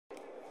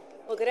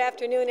Well, good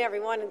afternoon,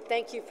 everyone, and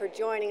thank you for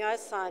joining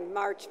us on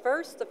March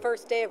 1st, the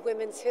first day of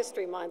Women's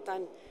History Month.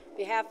 On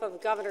behalf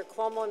of Governor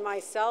Cuomo and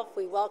myself,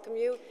 we welcome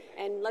you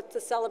and let the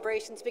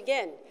celebrations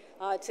begin.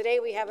 Today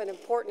we have an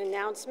important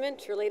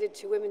announcement related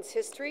to women's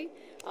history,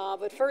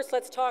 but first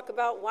let's talk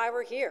about why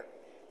we're here.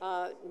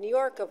 New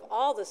York, of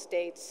all the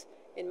states,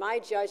 in my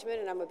judgment,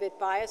 and I'm a bit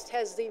biased,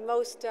 has the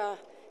most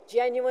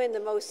genuine, the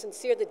most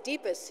sincere, the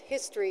deepest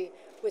history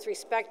with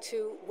respect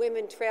to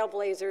women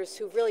trailblazers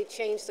who really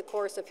changed the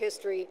course of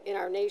history in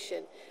our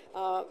nation.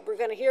 We're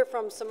going to hear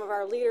from some of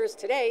our leaders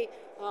today.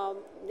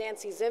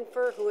 Nancy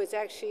Zimpher, who is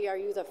actually, are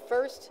you the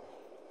first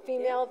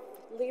female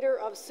leader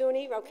of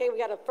SUNY? Okay, we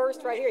got a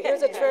first right here.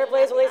 Here's a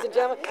trailblazer, ladies and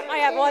gentlemen. I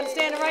have one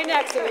standing right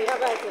next to me. How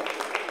about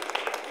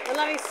that? And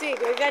let me see,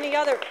 do we have any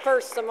other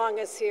firsts among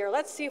us here?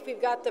 Let's see if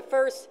we've got the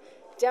first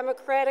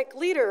Democratic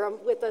leader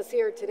with us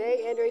here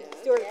today, Andrea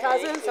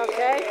Stewart-Cousins,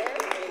 okay?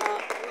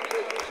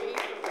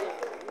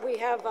 We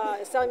have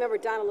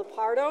Assemblymember Donna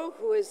Lupardo,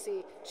 who is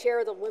the chair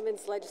of the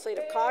Women's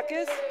Legislative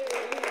Caucus.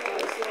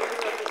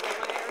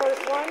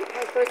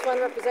 First one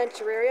to represent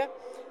your area.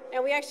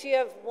 And we actually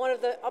have one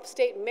of the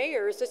upstate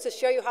mayors, just to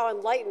show you how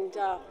enlightened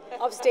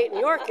upstate New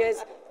York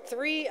is.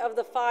 3 of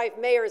the 5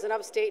 mayors in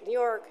upstate New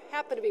York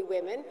happen to be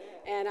women,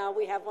 and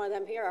we have one of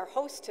them here, our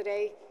host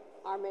today,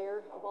 our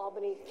mayor of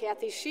Albany,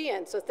 Kathy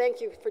Hochul. So thank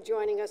you for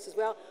joining us as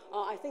well.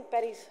 I think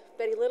Betty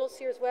Little's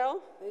here as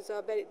well. There's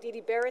Dee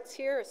Dee Barrett's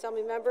here,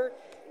 Assembly member.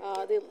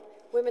 The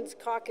Women's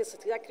Caucus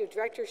Executive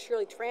Director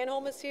Shirley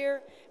Tranholm is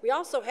here. We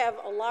also have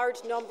a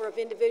large number of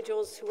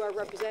individuals who are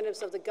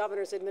representatives of the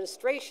governor's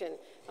administration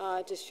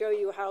to show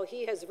you how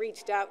he has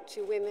reached out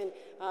to women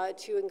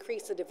to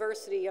increase the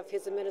diversity of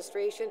his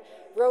administration.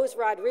 Rose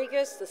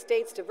Rodriguez, the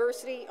state's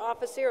diversity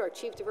officer, our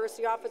chief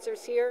diversity officer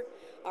is here.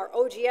 Our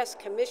OGS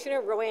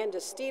commissioner, Roanne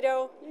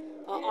DeStito.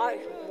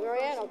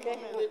 Roanne, okay.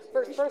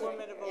 First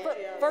woman of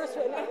OGS.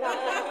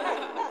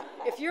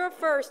 If you're a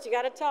first, you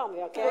got to tell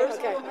me, okay?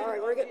 Okay, all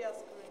right, we're good.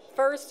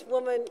 First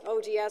woman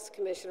OGS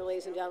commissioner,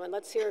 ladies and gentlemen.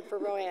 Let's hear it for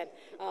Roanne.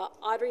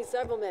 Audrey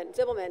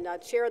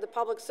Zibelman, chair of the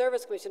Public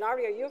Service Commission.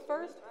 Audrey, are you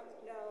first?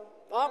 No.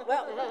 Oh,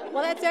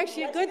 well, that's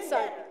actually a good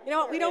sign. You know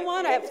what? We don't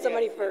want to have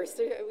somebody first.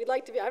 We'd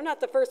like to be. I'm not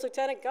the first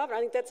lieutenant governor.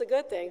 I think that's a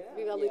good thing.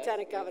 Female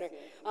lieutenant governor.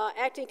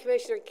 Acting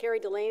Commissioner Carrie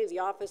Delaney, the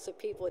Office of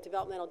People with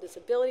Developmental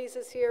Disabilities,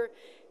 is here,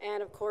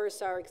 and of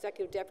course our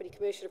Executive Deputy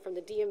Commissioner from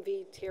the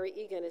DMV, Terry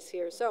Egan, is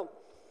here. So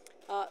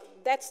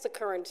that's the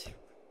current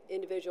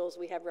individuals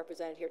we have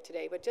represented here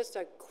today, but just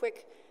a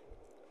quick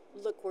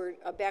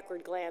a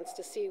backward glance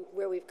to see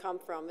where we've come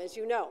from. As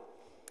you know,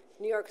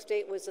 New York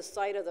State was the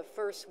site of the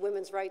first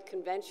Women's Rights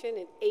Convention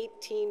in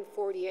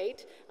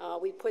 1848.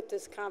 We put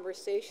this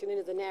conversation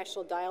into the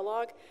national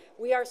dialogue.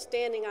 We are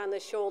standing on the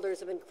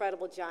shoulders of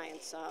incredible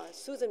giants.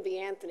 Susan B.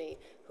 Anthony,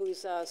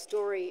 whose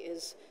story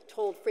is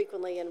told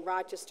frequently in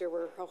Rochester,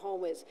 where her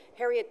home is.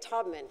 Harriet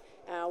Tubman.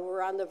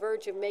 We're on the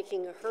verge of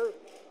making her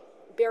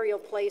burial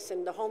place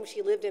and the home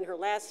she lived in her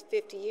last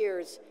 50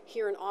 years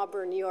here in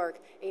Auburn, New York,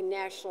 a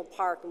national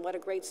park, and what a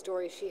great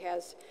story she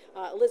has.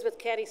 Elizabeth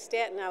Cady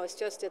Stanton now is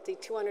just at the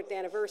 200th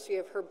anniversary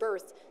of her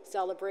birth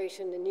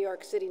celebration in New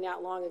York City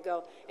not long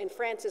ago, and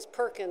Frances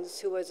Perkins,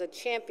 who was a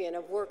champion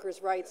of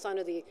workers' rights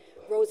under the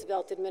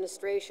Roosevelt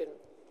administration.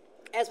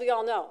 As we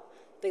all know,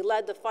 they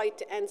led the fight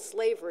to end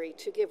slavery,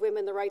 to give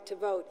women the right to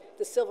vote,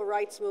 the civil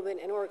rights movement,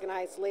 and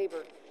organized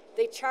labor.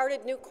 They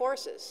charted new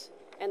courses,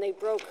 and they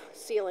broke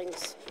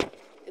ceilings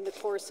in the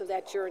course of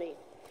that journey.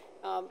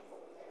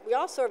 We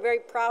also are very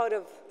proud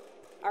of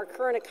our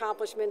current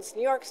accomplishments.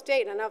 New York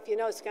State, and I don't know if you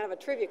know, it's kind of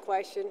a trivia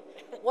question.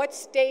 What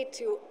state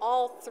do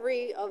all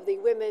 3 of the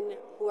women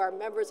who are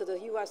members of the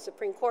U.S.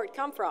 Supreme Court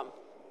come from?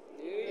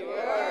 New York.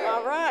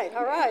 All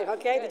right,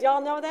 okay. Did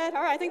y'all know that?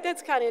 All right, I think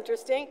that's kind of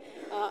interesting.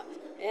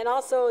 And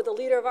also the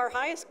leader of our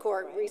highest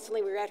court.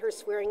 Recently we were at her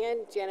swearing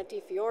in, Janet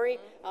DeFiore,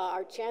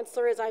 our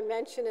chancellor, as I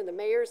mentioned, and the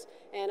mayors,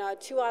 and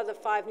 2 out of the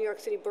 5 New York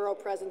City borough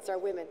presidents are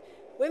women.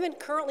 Women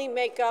currently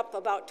make up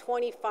about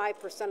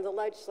 25% of the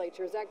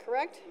legislature. Is that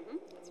correct?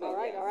 Mm-hmm. All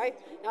right.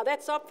 Now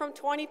that's up from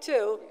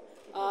 22.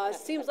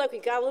 Seems like we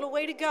got a little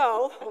way to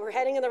go. We're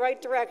heading in the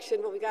right direction,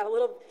 but we got a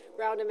little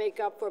ground to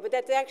make up for. But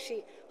that's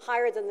actually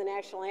higher than the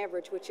national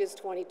average, which is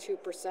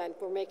 22%.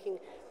 We're making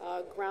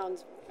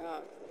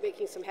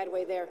making some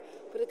headway there.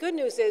 But the good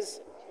news is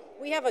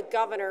we have a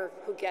governor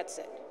who gets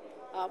it.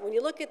 When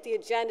you look at the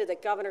agenda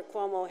that Governor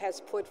Cuomo has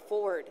put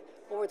forward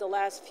over the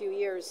last few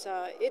years,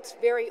 it's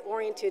very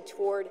oriented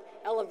toward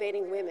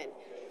elevating women.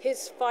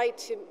 His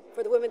fight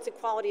for the women's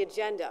equality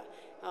agenda,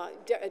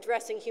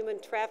 addressing human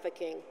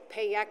trafficking,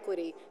 pay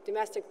equity,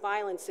 domestic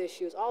violence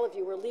issues. All of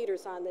you were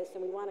leaders on this,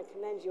 and we want to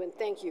commend you and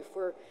thank you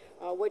for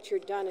what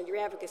you've done and your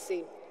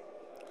advocacy.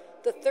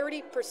 The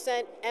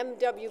 30%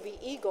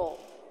 MWBE goal,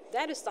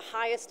 that is the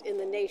highest in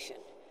the nation,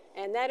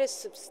 and that is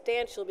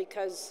substantial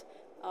because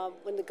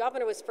when the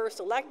governor was first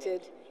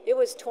elected, it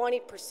was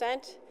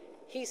 20%.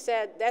 He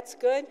said, that's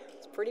good,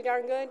 it's pretty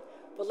darn good,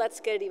 but let's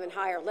get it even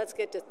higher. Let's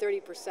get to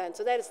 30%.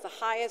 So that is the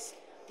highest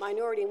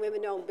minority and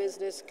women-owned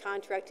business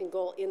contracting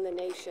goal in the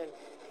nation.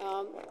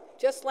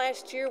 Just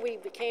last year, we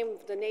became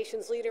the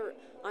nation's leader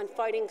on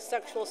fighting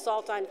sexual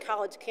assault on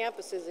college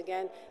campuses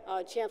again.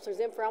 Chancellor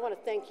Zimfer, I want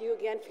to thank you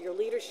again for your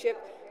leadership,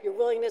 your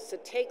willingness to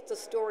take the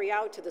story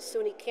out to the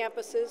SUNY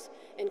campuses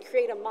and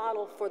create a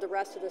model for the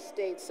rest of the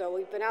state. So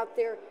we've been out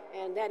there,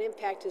 and that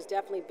impact is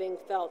definitely being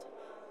felt.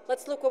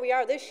 Let's look where we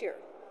are this year.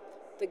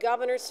 The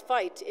governor's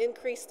fight to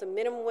increase the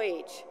minimum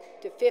wage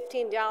to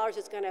 $15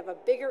 is going to have a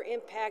bigger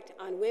impact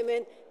on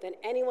women than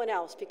anyone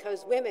else,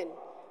 because women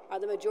are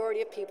the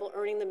majority of people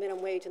earning the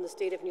minimum wage in the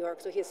state of New York.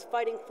 So he is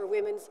fighting for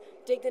women's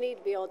dignity,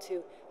 to be able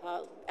to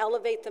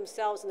elevate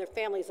themselves and their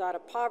families out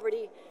of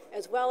poverty,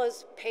 as well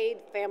as paid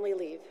family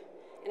leave.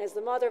 And as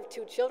the mother of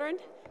 2 children,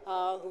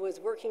 who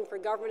was working for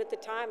government at the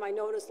time, I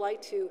know what it's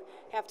like to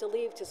have to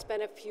leave to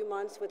spend a few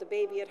months with a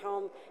baby at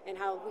home, and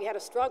how we had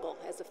a struggle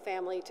as a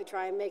family to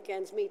try and make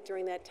ends meet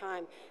during that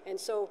time. And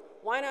so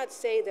why not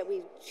say that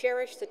we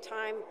cherish the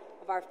time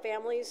of our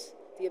families,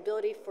 the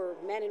ability for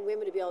men and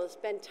women to be able to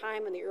spend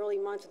time in the early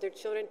months with their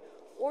children,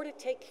 or to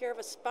take care of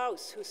a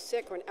spouse who's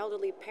sick or an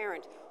elderly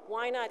parent.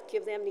 Why not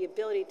give them the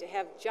ability to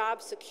have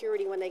job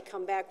security when they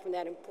come back from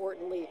that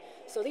important leave?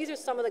 So these are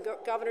some of the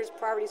governor's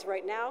priorities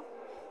right now.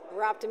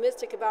 We're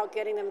optimistic about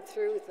getting them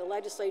through the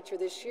legislature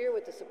this year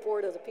with the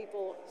support of the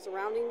people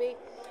surrounding me.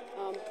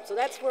 So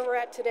that's where we're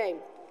at today.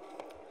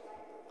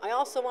 I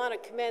also want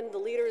to commend the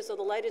leaders of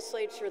the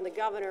legislature and the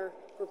governor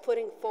for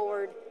putting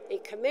forward a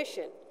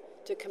commission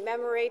to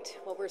commemorate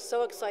what we're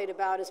so excited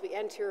about as we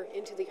enter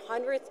into the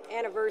 100th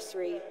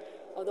anniversary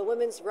of the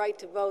women's right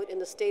to vote in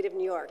the state of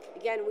New York.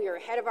 Again, we are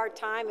ahead of our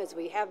time, as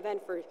we have been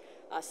for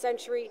a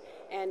century,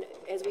 and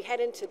as we head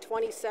into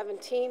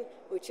 2017,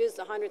 which is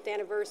the 100th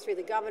anniversary,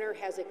 the governor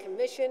has a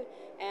commission,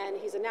 and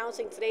he's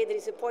announcing today that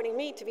he's appointing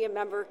me to be a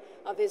member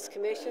of his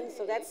commission.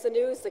 So that's the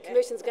news. The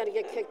commission's going to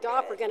get kicked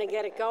off. We're going to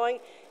get it going,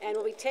 and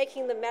we'll be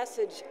taking the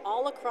message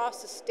all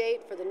across the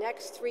state for the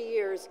next 3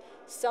 years,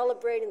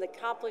 celebrating the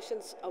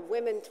accomplishments of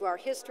women through our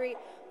history,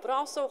 but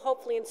also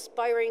hopefully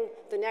inspiring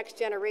the next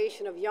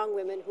generation of young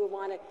women who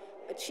want to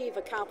achieve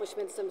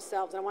accomplishments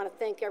themselves. And I want to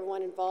thank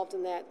everyone involved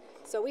in that.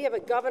 So we have a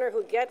governor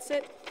who gets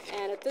it,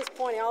 and at this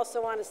point I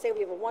also want to say we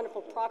have a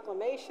wonderful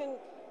proclamation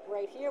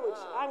right here, which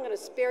I'm going to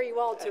spare you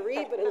all to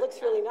read, but it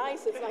looks really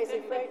nice. It's nice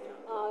and frank,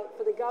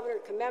 for the governor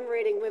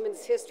commemorating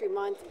Women's History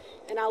Month.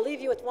 And I'll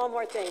leave you with one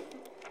more thing.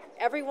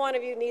 Every one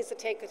of you needs to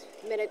take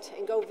a minute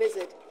and go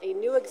visit a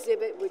new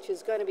exhibit which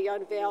is going to be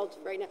unveiled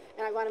right now.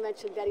 And I want to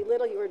mention Betty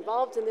Little, you were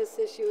involved in this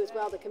issue as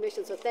well, the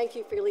commission, so thank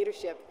you for your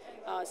leadership,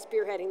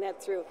 spearheading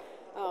that through.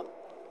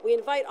 We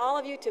invite all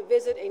of you to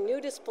visit a new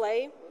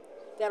display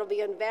that will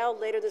be unveiled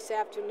later this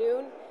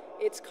afternoon.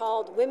 It's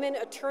called Women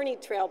Attorney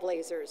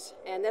Trailblazers,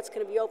 and that's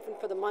going to be open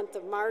for the month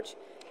of March.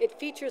 It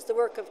features the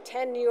work of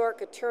 10 New York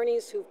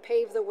attorneys who've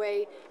paved the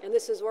way, and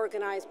this is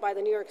organized by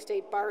the New York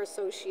State Bar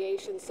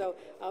Association, so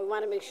we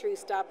want to make sure you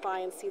stop by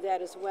and see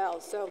that as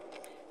well. So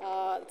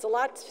it's a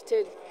lot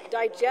to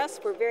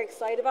digest. We're very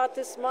excited about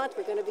this month.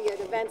 We're going to be at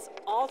events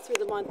all through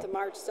the month of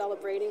March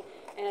celebrating,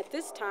 and at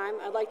this time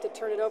I'd like to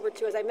turn it over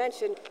to, as I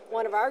mentioned,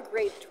 one of our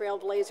great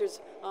trailblazers,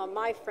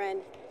 my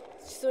friend,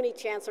 SUNY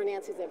Chancellor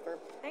Nancy Zimfer.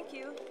 Thank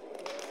you.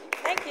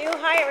 Thank you.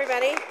 Hi,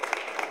 everybody.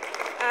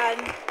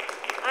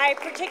 I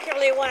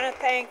particularly want to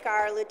thank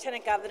our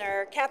Lieutenant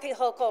Governor. Kathy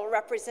Hochul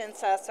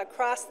represents us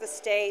across the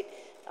state,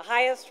 the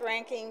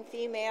highest-ranking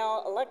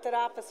female elected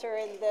officer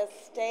in this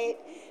state.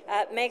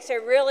 Makes her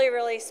really,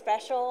 really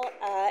special.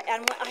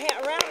 And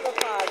a round of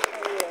applause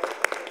for you.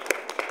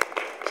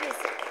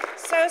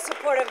 She's so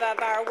supportive of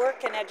our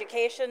work in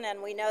education,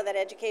 and we know that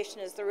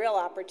education is the real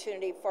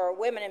opportunity for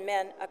women and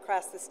men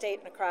across the state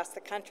and across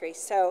the country.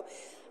 So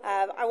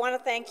I want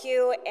to thank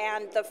you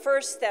and the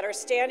first that are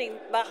standing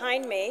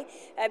behind me,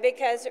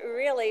 because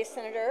really,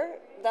 Senator,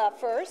 the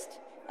first,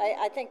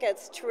 I think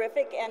it's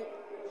terrific, and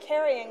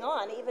carrying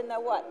on, even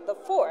though what, the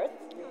fourth,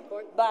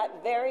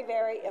 but very,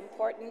 very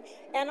important.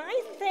 And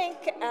I think,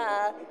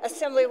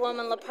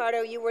 Assemblywoman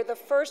Lepardo, you were the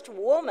first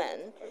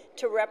woman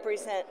to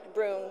represent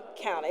Broome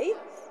County.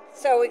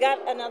 So we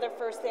got another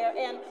first there.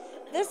 And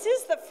this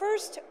is the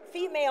first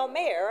female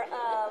mayor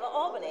of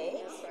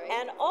Albany,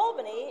 and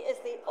Albany is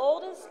the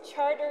oldest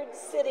chartered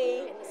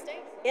city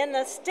in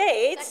the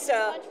state,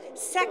 so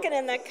second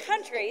in the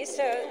country,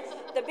 so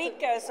the beat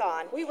goes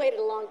on. We waited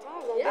a long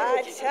time.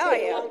 I tell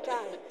you.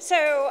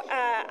 So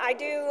I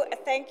do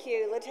thank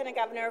you, Lieutenant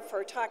Governor,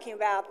 for talking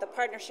about the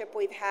partnership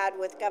we've had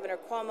with Governor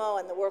Cuomo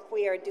and the work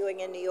we are doing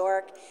in New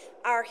York.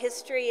 Our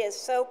history is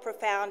so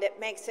profound, it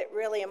makes it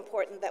really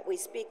important that we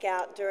speak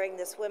out during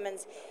this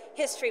Women's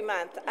History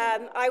Month.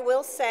 I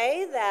will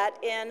say that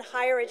in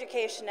higher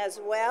education as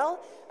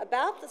well,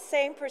 about the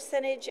same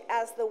percentage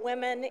as the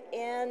women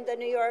in the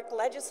New York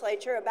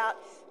legislature, about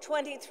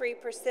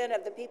 23%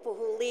 of the people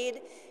who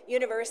lead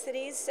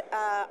universities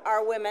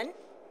are women.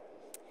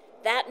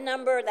 That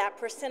number, that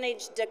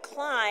percentage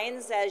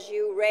declines as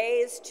you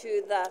raise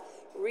to the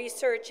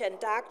research and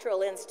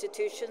doctoral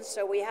institutions,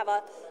 so we have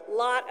a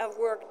lot of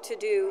work to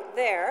do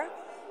there.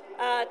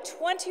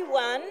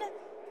 21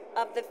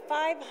 of the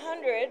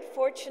 500,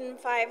 Fortune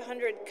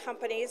 500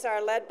 companies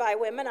are led by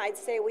women. I'd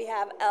say we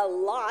have a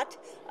lot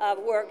of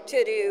work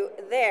to do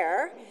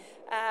there.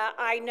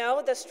 I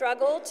know the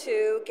struggle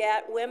to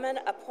get women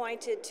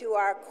appointed to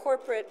our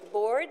corporate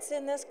boards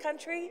in this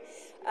country.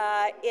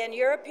 In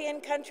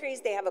European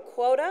countries, they have a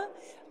quota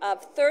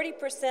of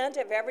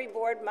 30% of every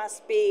board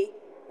must be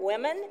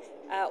women.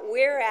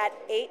 We're at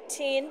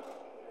 18%,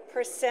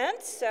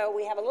 so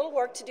we have a little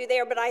work to do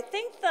there. But I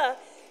think the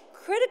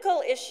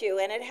critical issue,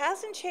 and it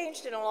hasn't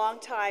changed in a long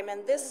time,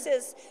 and this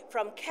is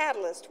from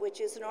Catalyst,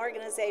 which is an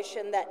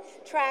organization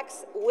that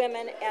tracks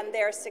women and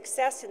their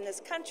success in this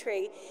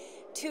country,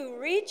 to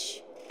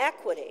reach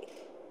equity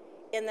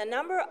in the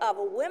number of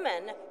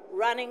women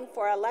running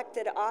for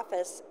elected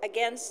office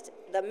against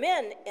the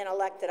men in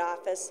elected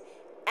office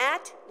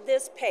at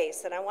this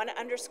pace. And I want to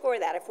underscore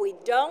that. If we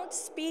don't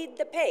speed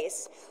the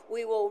pace,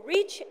 we will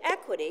reach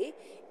equity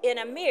in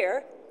a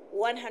mere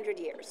 100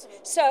 years.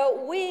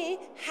 So we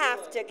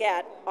have to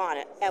get on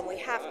it, and we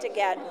have to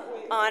get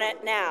on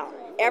it now.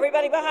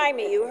 Everybody behind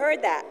me, you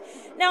heard that.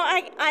 Now,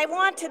 I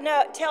want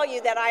to tell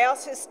you that I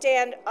also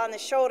stand on the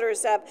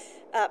shoulders of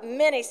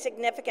many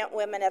significant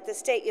women at the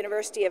State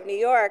University of New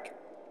York.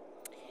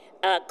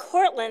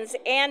 Cortland's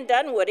Ann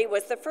Dunwoody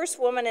was the first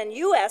woman in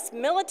U.S.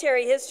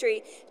 military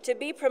history to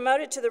be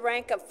promoted to the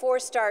rank of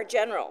 4-star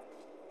general.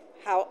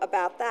 How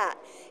about that?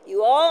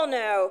 You all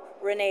know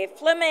Renee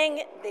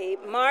Fleming, the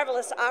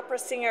marvelous opera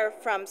singer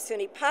from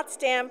SUNY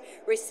Potsdam,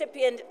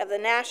 recipient of the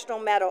National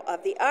Medal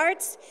of the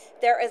Arts.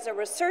 There is a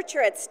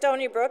researcher at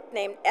Stony Brook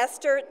named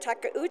Esther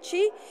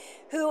Takeuchi,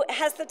 who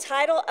has the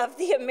title of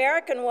the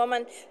American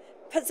woman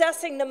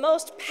possessing the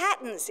most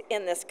patents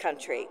in this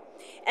country.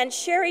 And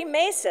Sherry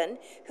Mason,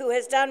 who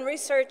has done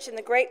research in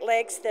the Great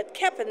Lakes that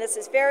kept, and this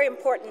is very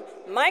important,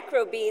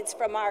 microbeads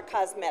from our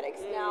cosmetics.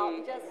 Now,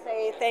 just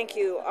say thank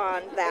you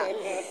on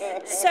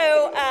that.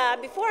 So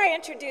before I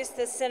introduce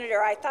this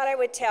senator, I thought I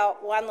would tell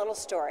one little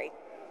story.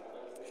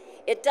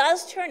 It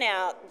does turn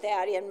out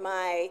that in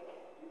my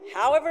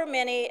however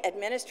many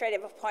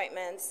administrative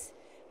appointments,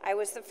 I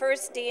was the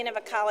first dean of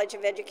a college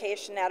of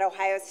education at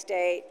Ohio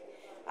State.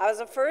 I was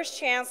the first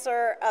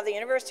chancellor of the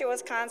University of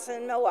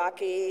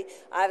Wisconsin-Milwaukee.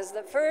 I was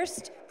the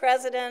first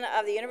president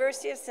of the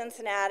University of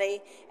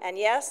Cincinnati, and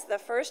yes, the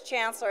first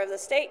chancellor of the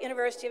State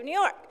University of New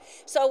York.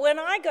 So when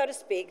I go to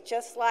speak,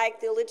 just like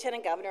the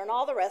lieutenant governor and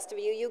all the rest of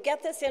you, you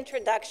get this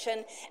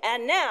introduction,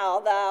 and now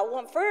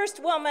the first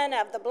woman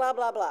of the blah,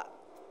 blah, blah.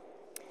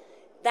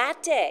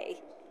 That day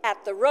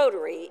at the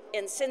Rotary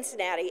in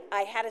Cincinnati,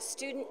 I had a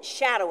student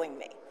shadowing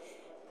me.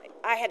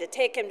 I had to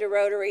take him to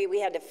Rotary.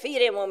 We had to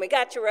feed him when we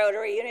got to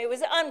Rotary. You know, he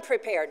was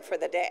unprepared for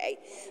the day,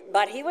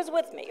 but he was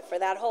with me for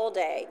that whole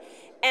day.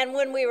 And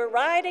when we were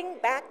riding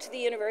back to the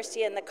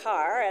university in the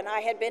car, and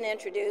I had been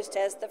introduced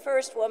as the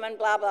first woman,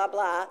 blah, blah,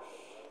 blah,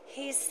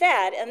 he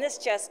said, and this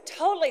just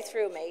totally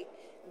threw me,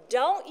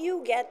 "Don't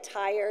you get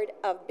tired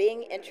of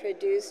being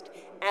introduced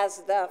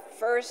as the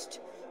first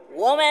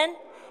woman?"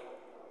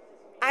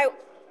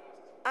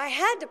 I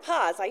had to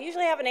pause. I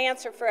usually have an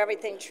answer for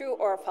everything, true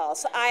or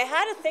false. I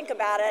had to think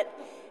about it,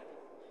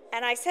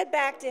 and I said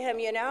back to him,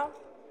 you know,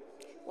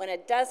 when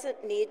it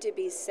doesn't need to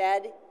be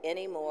said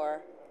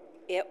anymore,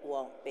 it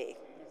won't be.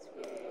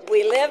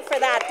 We live for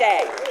that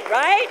day,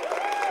 right?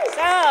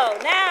 So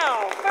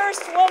now,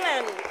 first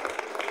woman,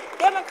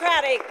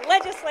 Democratic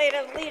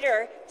legislative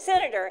leader,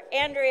 Senator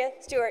Andrea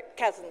Stewart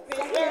Cousins.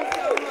 Thank you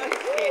so much,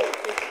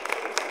 Nancy.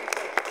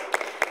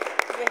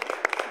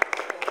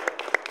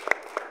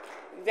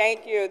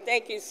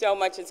 Thank you so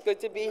much. It's good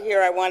to be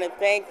here. I want to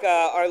thank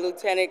our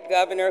Lieutenant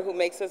Governor, who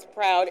makes us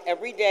proud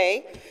every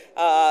day.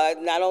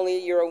 Not only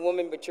you're a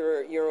woman, but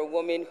you're a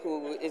woman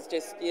who is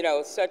just, you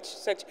know,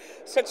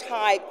 such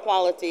high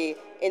quality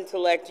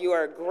intellect. You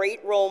are a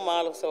great role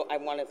model. So I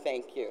want to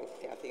thank you,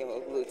 Kathy,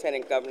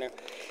 Lieutenant Governor,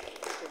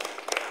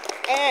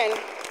 and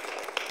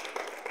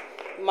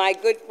my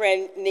good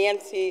friend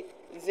Nancy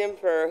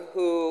Zimper,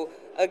 who,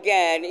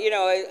 again, you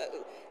know.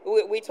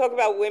 We talk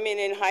about women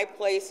in high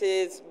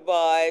places,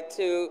 but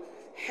to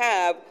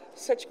have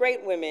such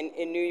great women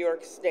in New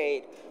York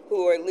State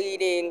who are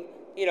leading,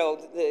 you know,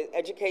 the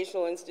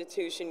educational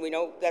institution, we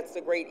know that's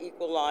the great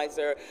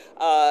equalizer,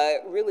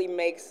 really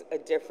makes a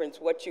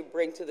difference what you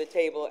bring to the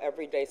table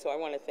every day. So I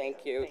want to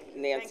thank you,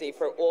 Nancy,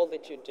 for all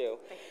that you do.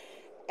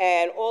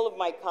 And all of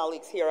my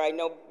colleagues here, I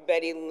know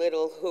Betty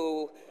Little,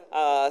 who,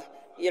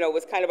 you know,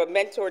 was kind of a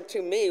mentor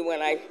to me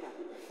when I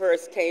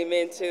first came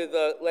into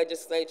the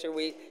legislature.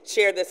 We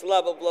share this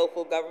love of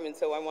local government,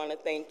 so I want to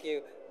thank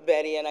you,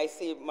 Betty. And I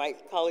see my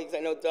colleagues, I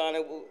know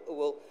Donna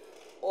will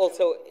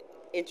also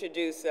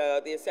introduce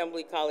the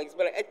Assembly colleagues.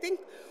 But I think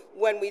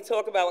when we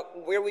talk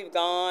about where we've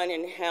gone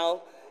and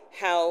how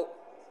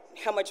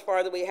much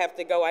farther we have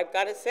to go, I've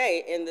got to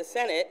say, in the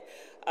Senate,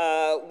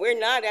 we're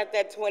not at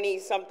that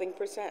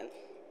 20-something%.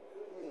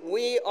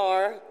 We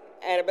are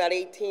at about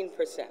 18%.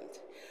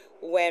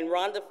 When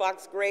Rhonda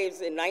Fox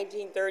Graves in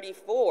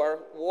 1934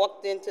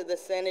 walked into the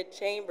Senate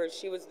chamber,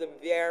 she was the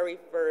very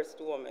first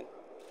woman.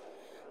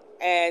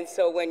 And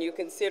so when you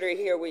consider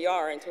here we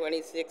are in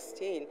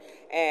 2016,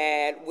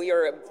 and we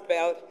are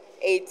about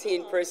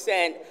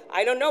 18%,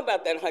 I don't know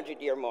about that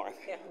 100-year mark.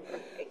 Yeah.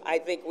 I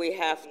think we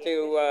have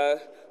to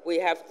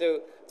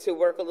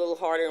work a little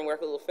harder and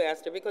work a little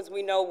faster, because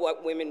we know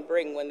what women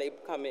bring when they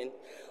come in.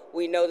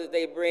 We know that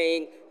they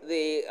bring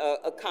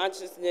a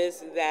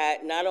consciousness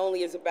that not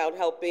only is about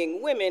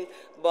helping women,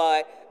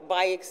 but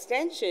by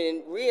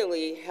extension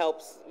really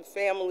helps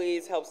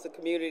families, helps the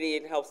community,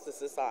 and helps the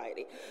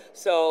society.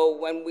 So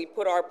when we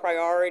put our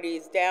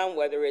priorities down,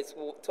 whether it's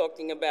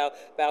talking about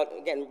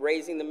again,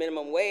 raising the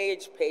minimum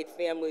wage, paid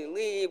family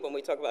leave, when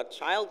we talk about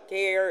child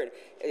care, and,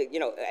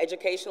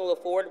 educational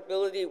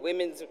affordability,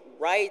 women's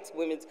rights,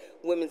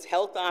 women's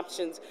health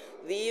options,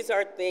 these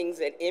are things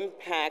that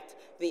impact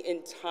the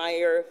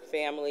entire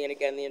family and,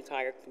 again, the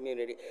entire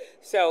community.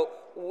 So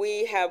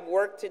we have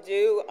work to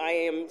do. I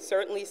am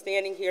certainly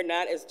standing here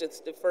not as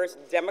just the first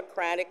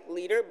Democratic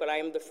leader, but I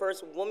am the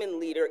first woman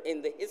leader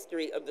in the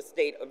history of the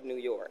state of New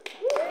York.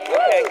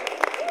 Okay?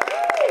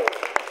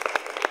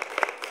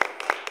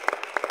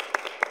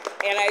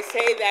 And I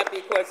say that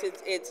because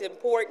it's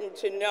important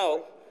to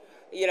know,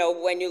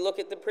 when you look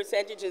at the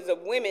percentages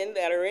of women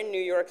that are in New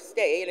York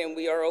State, and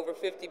we are over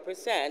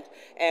 50%,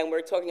 and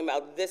we're talking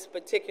about this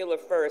particular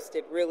first,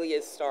 it really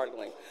is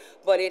startling.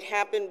 But it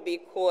happened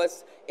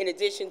because, in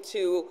addition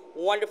to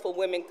wonderful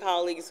women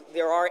colleagues,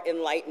 there are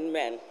enlightened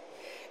men.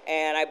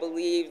 And I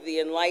believe the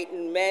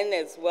enlightened men,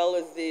 as well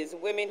as these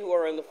women who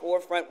are in the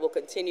forefront, will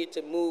continue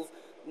to move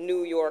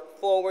New York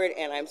forward,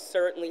 and I'm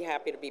certainly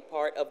happy to be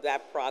part of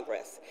that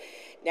progress.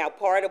 Now,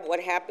 part of what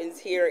happens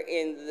here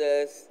in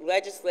the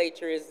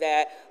legislature is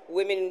that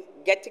women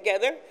get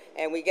together,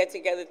 and we get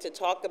together to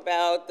talk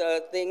about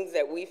things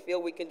that we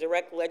feel we can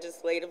direct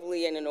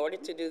legislatively, and in order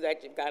to do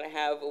that, you've got to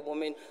have a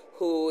woman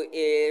who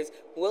is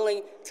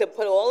willing to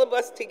put all of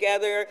us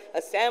together,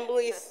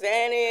 Assembly,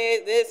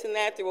 Senate, this and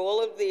that, through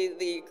all of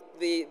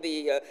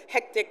the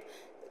hectic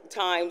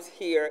times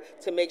here,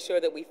 to make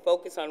sure that we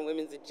focus on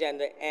women's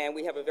agenda, and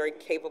we have a very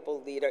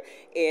capable leader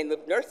in the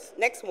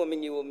next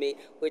woman you will meet,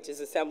 which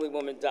is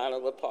Assemblywoman Donna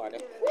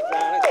Laparta.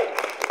 Donna.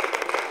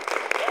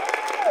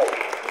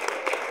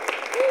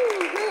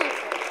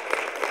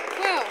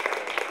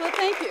 Well,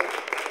 thank you.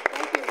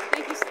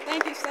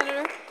 Thank you,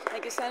 Senator.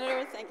 Thank you,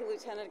 Senator. Thank you,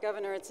 Lieutenant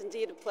Governor. It's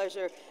indeed a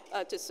pleasure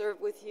to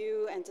serve with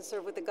you and to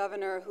serve with the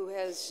governor, who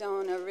has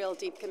shown a real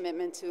deep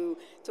commitment to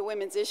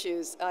women's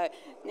issues.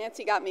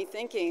 Nancy got me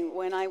thinking,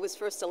 when I was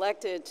first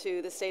elected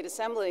to the State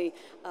Assembly,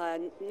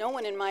 no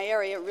one in my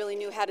area really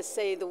knew how to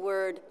say the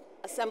word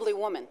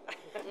Assemblywoman.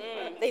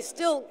 They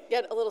still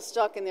get a little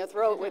stuck in their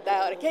throat with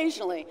that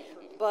occasionally.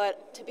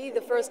 But to be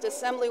the first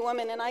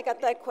Assemblywoman, and I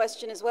got that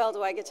question as well,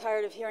 do I get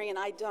tired of hearing it?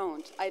 I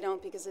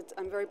don't, because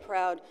I'm very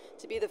proud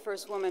to be the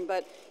first woman.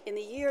 But in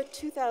the year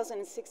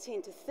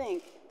 2016, to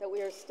think that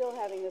we are still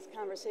having this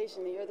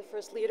conversation, that you're the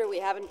first leader, we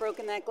haven't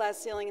broken that glass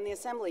ceiling in the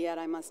Assembly yet,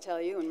 I must tell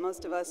you, and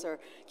most of us are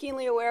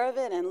keenly aware of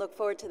it and look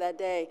forward to that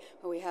day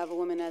where we have a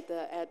woman at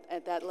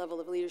that level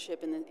of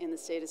leadership in the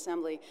State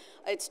Assembly.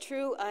 It's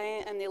true,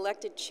 I am the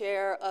elected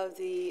chair of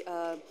the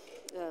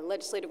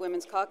Legislative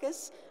Women's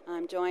Caucus.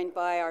 I'm joined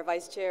by our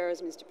vice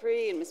chairs, Ms.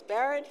 Dupree and Ms.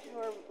 Barrett, who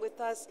are with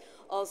us,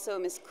 also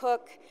Ms.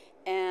 Cook,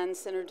 and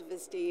Senator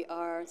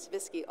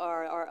Savitsky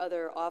are our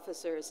other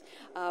officers.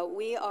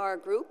 We are a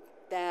group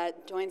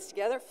that joins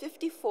together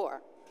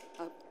 54,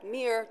 a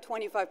mere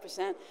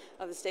 25%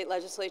 of the state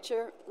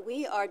legislature.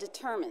 We are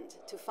determined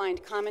to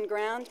find common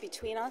ground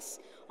between us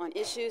on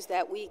issues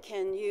that we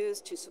can use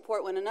to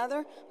support one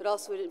another, but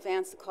also to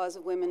advance the cause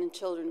of women and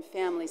children and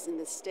families in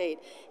this state.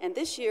 And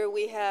this year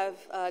we have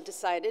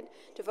decided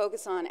to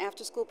focus on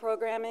after-school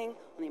programming,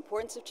 on the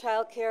importance of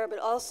child care, but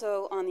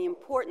also on the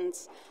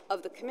importance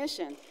of the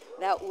commission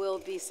that will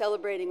be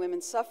celebrating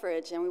women's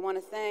suffrage. And we want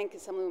to thank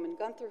Assemblywoman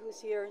Gunther,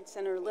 who's here, and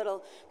Senator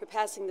Little, for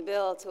passing the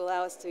bill to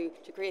allow us to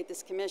create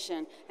this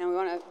commission. And we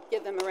want to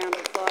give them a round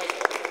of applause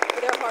for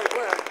their hard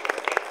work.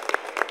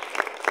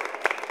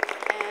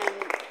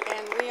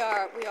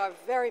 We are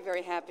very,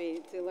 very happy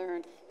to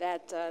learn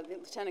that the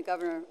Lieutenant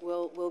Governor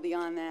will be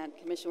on that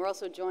commission. We're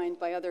also joined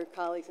by other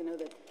colleagues. I know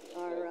that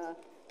our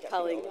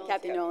colleague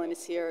Kathy Nolan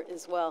is here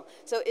as well.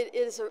 So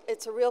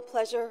it's a real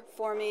pleasure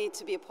for me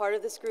to be a part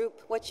of this group.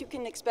 What you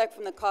can expect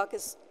from the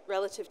caucus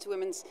relative to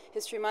Women's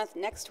History Month: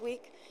 next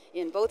week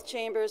in both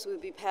chambers we'll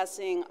be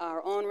passing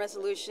our own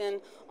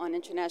resolution on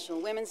International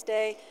Women's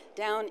Day.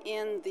 Down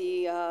in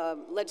the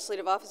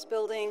Legislative Office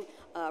Building,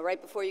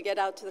 right before you get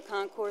out to the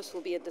concourse,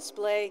 will be a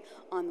display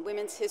on the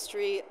women's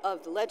history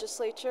of the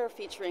legislature,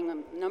 featuring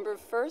a number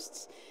of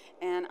firsts.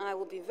 And I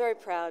will be very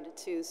proud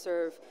to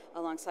serve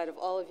alongside of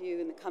all of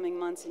you in the coming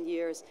months and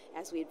years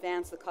as we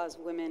advance the cause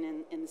of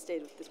women in this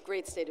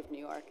great state of New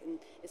York. And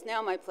it's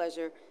now my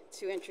pleasure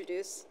to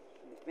introduce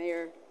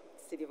Mayor of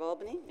the City of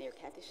Albany, Mayor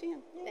Kathy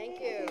Sheehan.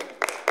 Thank you.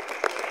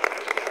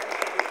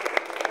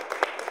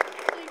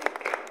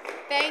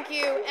 Thank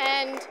you.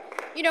 And,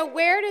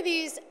 where do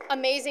these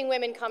amazing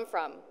women come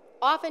from?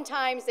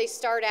 Oftentimes they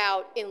start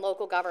out in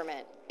local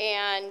government,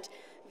 and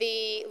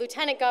the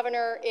lieutenant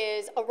governor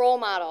is a role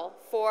model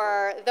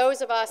for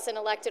those of us in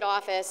elected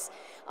office,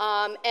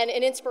 and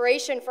an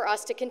inspiration for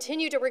us to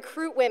continue to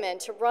recruit women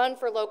to run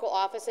for local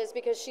offices,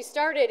 because she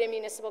started in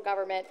municipal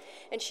government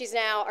and she's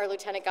now our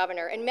lieutenant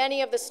governor. And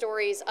many of the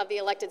stories of the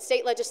elected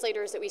state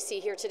legislators that we see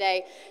here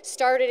today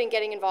started in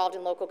getting involved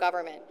in local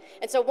government.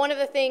 And so one of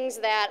the things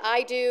that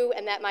I do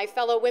and that my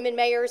fellow women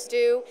mayors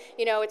do,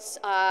 you know, it's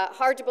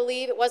hard to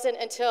believe it wasn't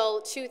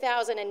until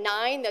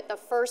 2009 that the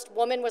first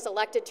woman was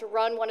elected to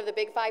run one of the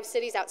big 5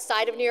 cities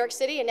outside of New York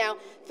City, and now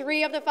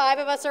 3 of the 5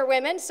 of us are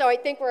women, so I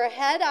think we're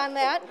ahead on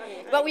that.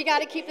 But we got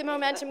to keep the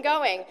momentum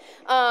going.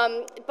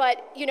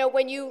 But you know,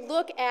 when you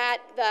look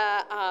at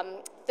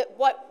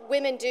what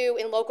women do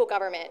in local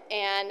government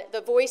and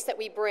the voice that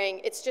we bring,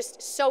 it's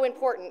just so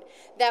important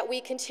that we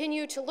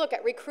continue to look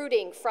at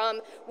recruiting from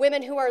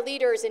women who are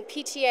leaders in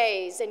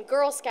PTAs and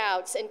Girl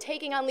Scouts and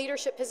taking on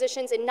leadership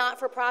positions in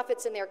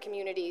not-for-profits in their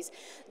communities.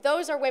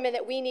 Those are women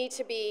that we need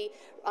to be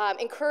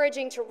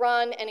encouraging to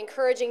run and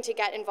encouraging to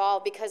get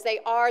involved, because they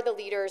are the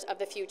leaders of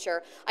the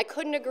future. I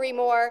couldn't agree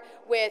more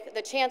with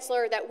the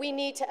Chancellor that we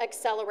need to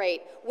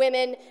accelerate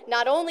women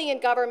not only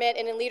in government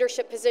and in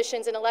leadership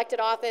positions in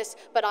elected office,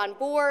 but on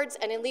boards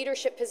and in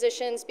leadership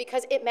positions,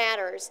 because it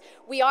matters.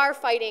 We are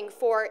fighting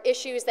for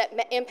issues that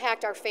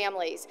impact our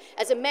families.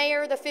 As a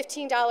mayor, the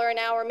 $15 an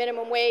hour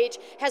minimum wage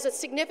has a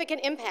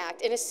significant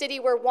impact in a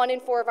city where 1 in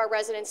 4 of our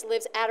residents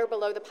lives at or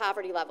below the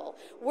poverty level.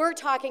 We're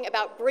talking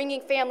about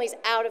bringing families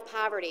out of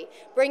poverty,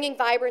 bringing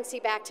vibrancy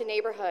back to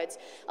neighborhoods,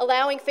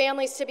 allowing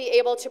families to be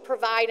able to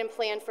provide and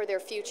plan for their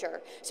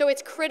future. So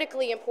it's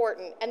critically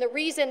important. And the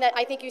reason that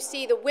I think you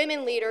see the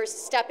women leaders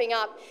stepping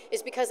up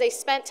is because they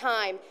spent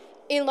time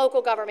in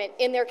local government,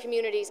 in their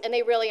communities, and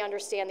they really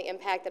understand the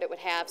impact that it would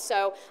have.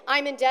 So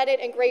I'm indebted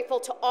and grateful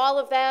to all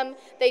of them.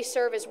 They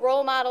serve as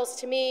role models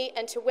to me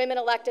and to women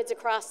electeds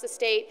across the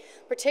state,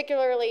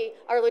 particularly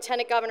our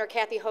Lieutenant Governor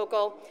Kathy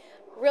Hochul.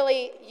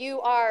 Really,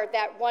 you are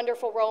that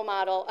wonderful role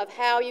model of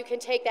how you can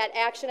take that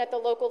action at the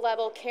local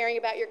level, caring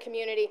about your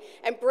community,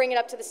 and bring it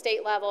up to the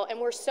state level. And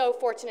we're so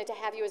fortunate to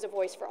have you as a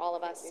voice for all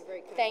of us.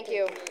 Thank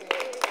you.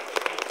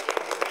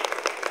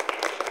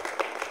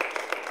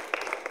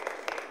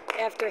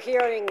 After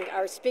hearing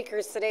our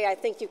speakers today, I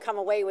think you come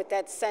away with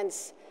that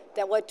sense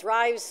that what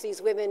drives these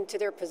women to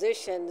their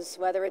positions,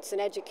 whether it's in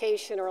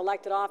education or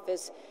elected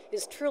office,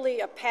 is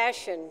truly a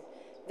passion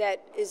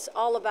that is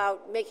all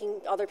about making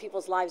other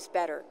people's lives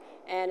better.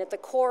 And at the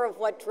core of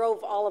what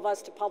drove all of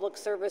us to public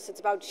service, it's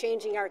about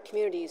changing our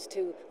communities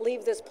to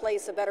leave this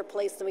place a better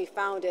place than we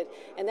found it.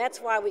 And that's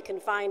why we can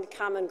find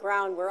common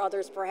ground where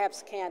others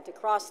perhaps can't,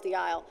 across the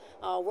aisle,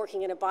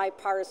 working in a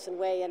bipartisan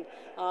way. And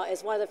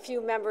as one of the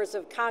few members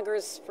of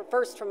Congress,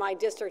 first from my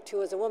district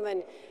who is a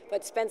woman,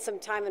 but spent some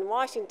time in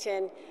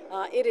Washington,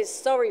 it is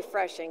so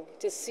refreshing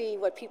to see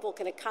what people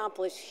can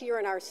accomplish here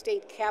in our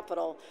state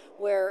capitol,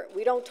 where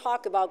we don't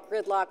talk about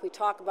gridlock, we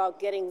talk about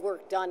getting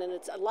work done. And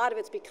a lot of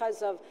it's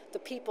because of the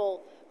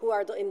people who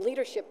are in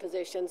leadership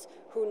positions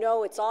who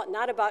know it's all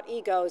not about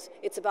egos,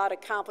 it's about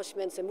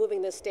accomplishments and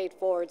moving this state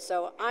forward.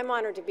 So I'm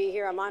honored to be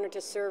here. I'm honored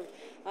to serve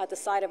at the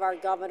side of our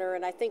governor.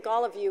 And I think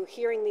all of you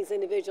hearing these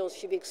individuals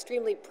should be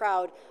extremely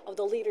proud of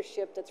the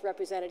leadership that's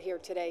represented here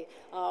today.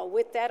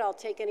 With that, I'll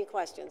take any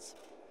questions.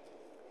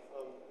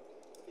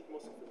 I think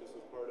mostly for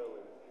Mrs. Pardo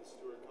and Ms.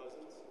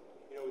 Stewart-Cousins,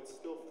 you know, it's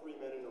still 3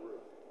 men in a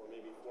room, or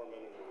maybe 4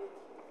 men in a room.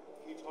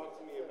 Can you talk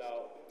to me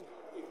about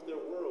if there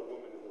were a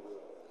woman in the room,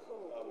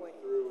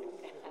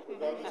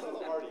 regardless of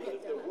the party, but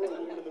if there were a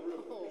woman in the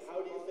room,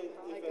 how do you think,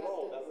 if at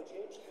all, that would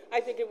change? I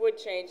think it would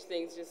change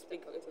things, just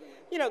because,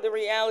 you know, the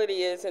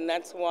reality is, and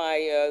that's why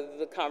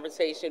the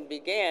conversation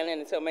began,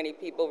 and so many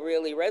people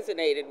really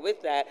resonated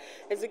with that,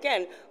 is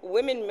again,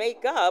 women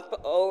make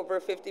up over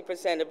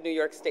 50% of New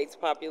York State's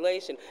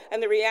population.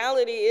 And the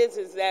reality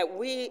is that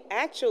we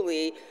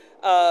actually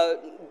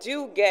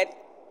do get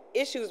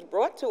issues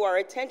brought to our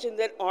attention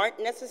that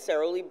aren't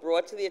necessarily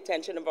brought to the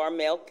attention of our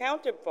male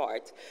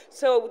counterparts.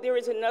 So there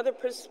is another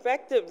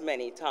perspective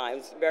many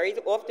times. Very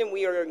often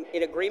we are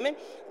in agreement,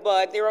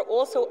 but there are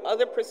also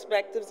other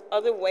perspectives,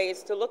 other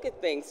ways to look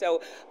at things.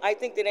 So I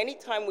think that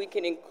anytime we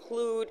can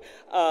include,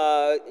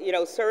 you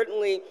know,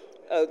 certainly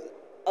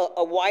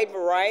a wide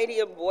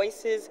variety of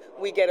voices,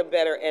 we get a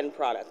better end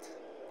product.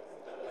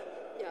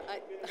 Yeah,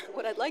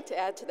 what I'd like to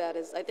add to that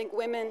is I think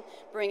women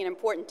bring an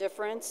important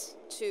difference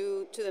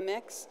to the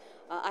mix.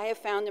 I have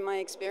found in my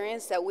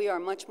experience that we are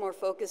much more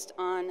focused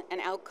on an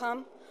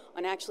outcome,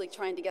 on actually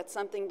trying to get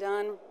something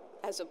done,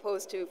 as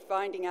opposed to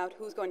finding out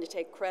who's going to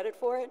take credit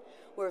for it.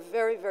 We're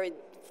very, very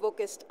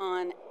focused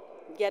on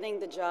getting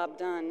the job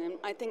done. And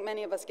I think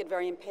many of us get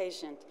very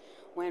impatient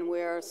when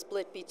we're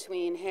split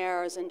between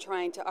hairs and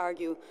trying to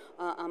argue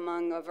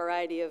among a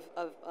variety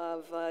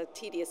of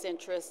tedious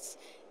interests.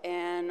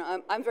 And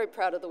I'm very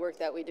proud of the work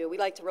that we do. We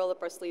like to roll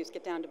up our sleeves,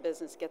 get down to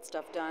business, get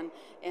stuff done.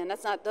 And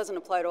that's doesn't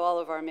apply to all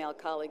of our male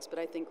colleagues, but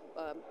I think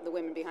the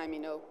women behind me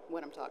know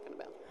what I'm talking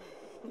about.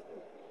 All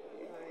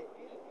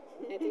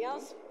right. Anything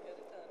else?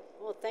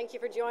 Well, thank you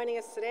for joining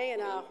us today,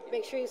 and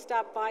make sure you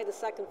stop by the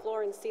second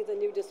floor and see the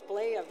new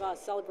display of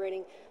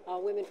celebrating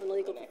women from the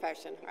legal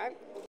profession. All right?